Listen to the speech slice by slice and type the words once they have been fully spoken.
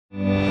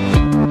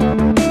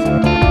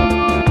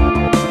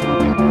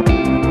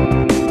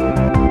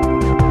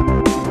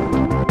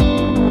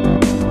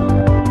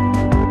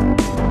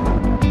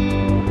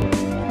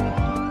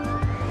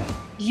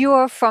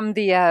you're from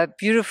the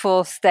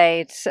beautiful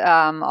state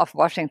of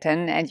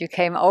Washington, and you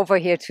came over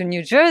here to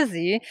New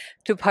Jersey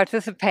to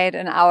participate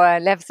in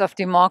our Labs of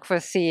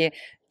Democracy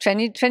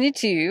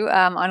 2022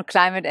 on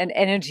climate and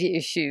energy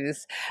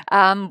issues.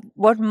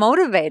 What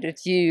motivated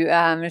you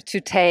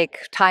to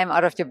take time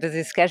out of your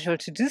busy schedule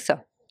to do so?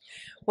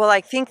 Well,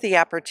 I think the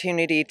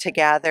opportunity to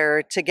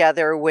gather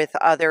together with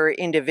other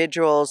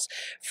individuals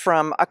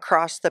from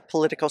across the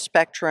political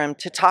spectrum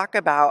to talk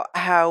about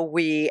how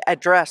we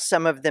address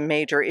some of the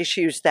major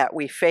issues that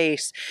we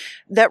face,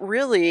 that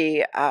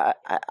really,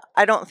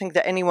 I don't think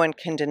that anyone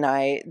can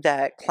deny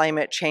that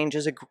climate change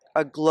is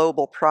a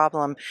global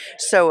problem.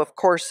 So, of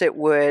course, it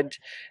would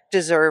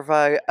deserve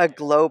a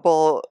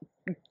global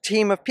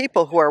team of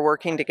people who are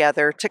working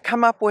together to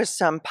come up with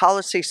some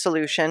policy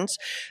solutions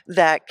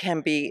that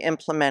can be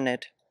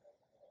implemented.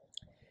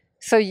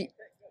 So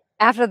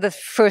after the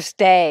first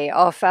day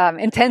of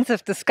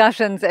intensive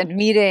discussions and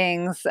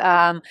meetings,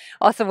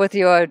 also with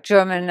your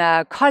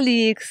German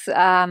colleagues,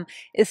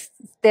 is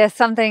there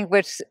something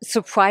which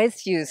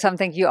surprised you,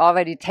 something you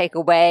already take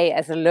away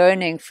as a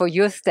learning for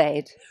your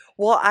state?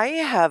 Well, I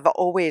have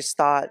always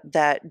thought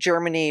that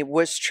Germany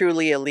was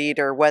truly a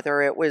leader,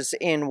 whether it was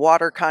in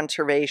water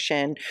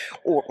conservation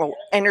or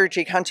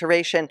energy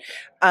conservation.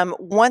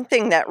 One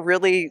thing that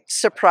really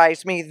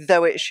surprised me,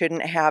 though it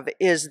shouldn't have,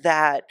 is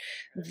that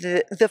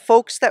the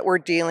folks that we're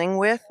dealing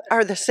with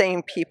are the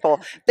same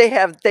people. They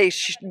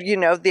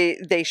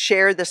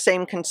share the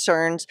same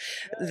concerns.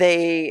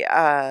 They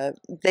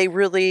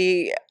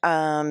really,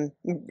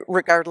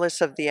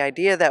 regardless of the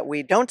idea that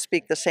we don't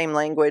speak the same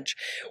language,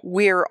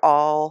 we're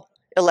all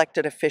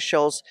elected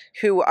officials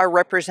who are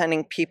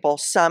representing people,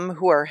 some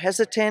who are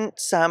hesitant,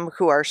 some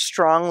who are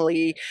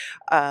strongly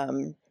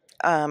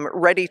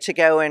ready to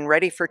go and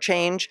ready for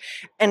change.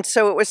 And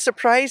so it was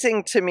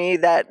surprising to me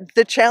that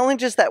the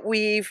challenges that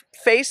we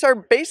face are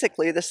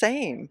basically the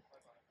same.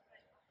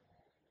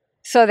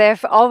 So there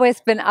have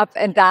always been up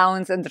and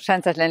downs in the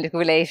transatlantic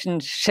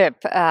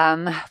relationship.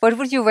 What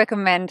would you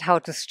recommend how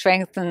to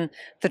strengthen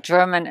the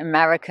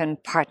German-American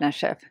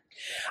partnership?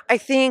 I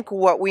think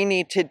what we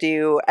need to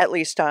do, at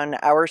least on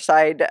our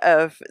side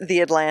of the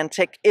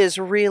Atlantic, is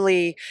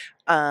really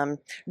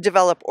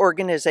develop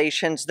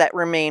organizations that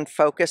remain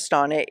focused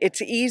on it.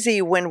 It's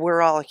easy when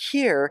we're all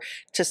here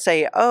to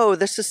say, oh,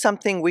 this is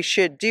something we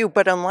should do,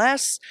 but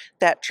unless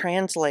that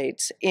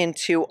translates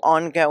into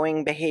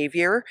ongoing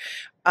behavior,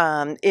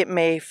 it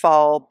may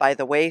fall by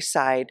the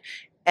wayside.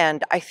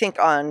 And I think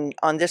on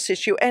this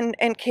issue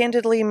and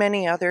candidly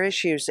many other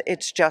issues,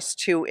 it's just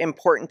too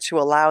important to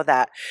allow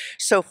that.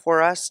 So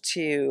for us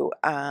to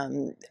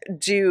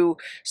do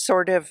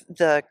sort of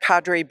the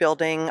cadre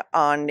building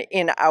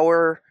in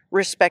our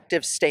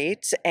respective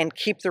states and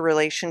keep the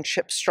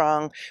relationship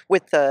strong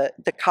with the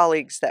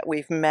colleagues that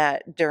we've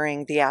met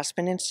during the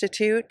Aspen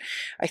Institute,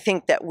 I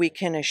think that we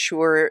can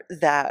assure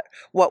that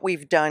what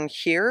we've done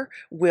here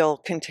will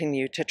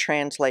continue to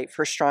translate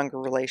for stronger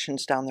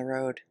relations down the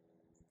road.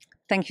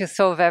 Thank you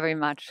so very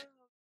much.